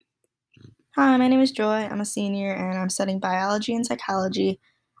Hi, my name is Joy. I'm a senior and I'm studying biology and psychology.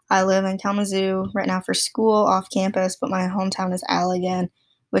 I live in Kalamazoo right now for school off campus, but my hometown is Allegan,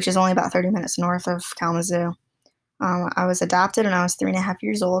 which is only about 30 minutes north of Kalamazoo. I was adopted when I was 3.5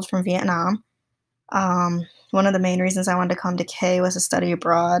 years old from Vietnam. One of the main reasons I wanted to come to K was to study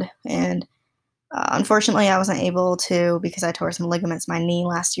abroad, and unfortunately, I wasn't able to because I tore some ligaments in my knee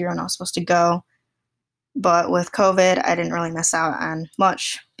last year when I was supposed to go. But with COVID, I didn't really miss out on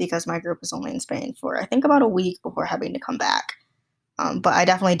much because my group was only in Spain for, I think, about a week before having to come back. But I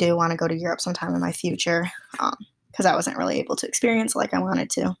definitely do want to go to Europe sometime in my future because I wasn't really able to experience like I wanted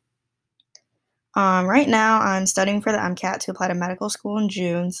to. Right now, I'm studying for the MCAT to apply to medical school in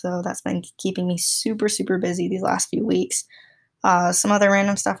June, so that's been keeping me super, super busy these last few weeks. Some other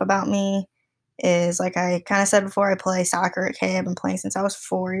random stuff about me is like I kind of said before, I play soccer at K. I've been playing since I was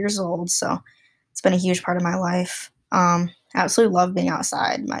 4 years old, so it's been a huge part of my life. I absolutely love being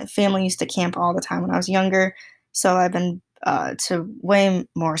outside. My family used to camp all the time when I was younger, so I've been to way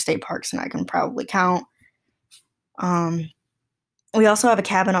more state parks than I can probably count. Um, we also have a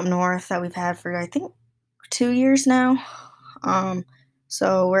cabin up north that we've had for I think 2 years now. Um,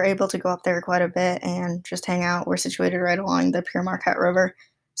 so we're able to go up there quite a bit and just hang out. We're situated right along the Pure Marquette River,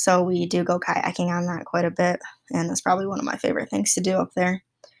 so we do go kayaking on that quite a bit, and that's probably one of my favorite things to do up there.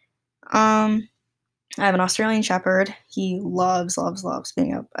 Um, I have an Australian Shepherd. He loves, loves, loves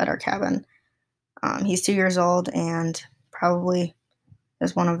being up at our cabin. He's 2 years old and probably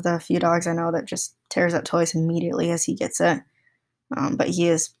is one of the few dogs I know that just tears up toys immediately as he gets it. But he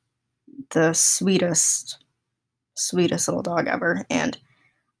is the sweetest, sweetest little dog ever, and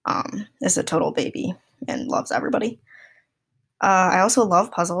is a total baby and loves everybody. I also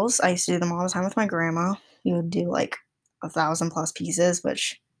love puzzles. I used to do them all the time with my grandma. We would do like 1,000 plus pieces,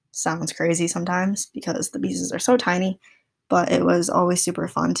 which sounds crazy sometimes because the pieces are so tiny, but it was always super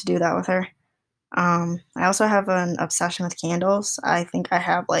fun to do that with her. I also have an obsession with candles. I think I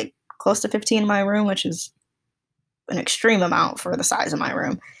have like close to 15 in my room, which is an extreme amount for the size of my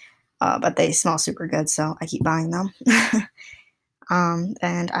room. But they smell super good, so I keep buying them.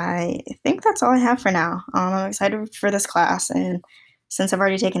 And I think that's all I have for now. I'm excited for this class, and since I've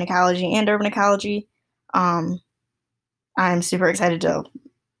already taken ecology and urban ecology, um, I'm super excited to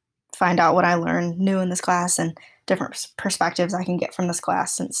find out what I learn new in this class and different perspectives I can get from this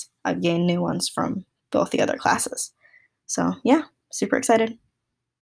class since I've gained new ones from both the other classes. So, yeah, super excited.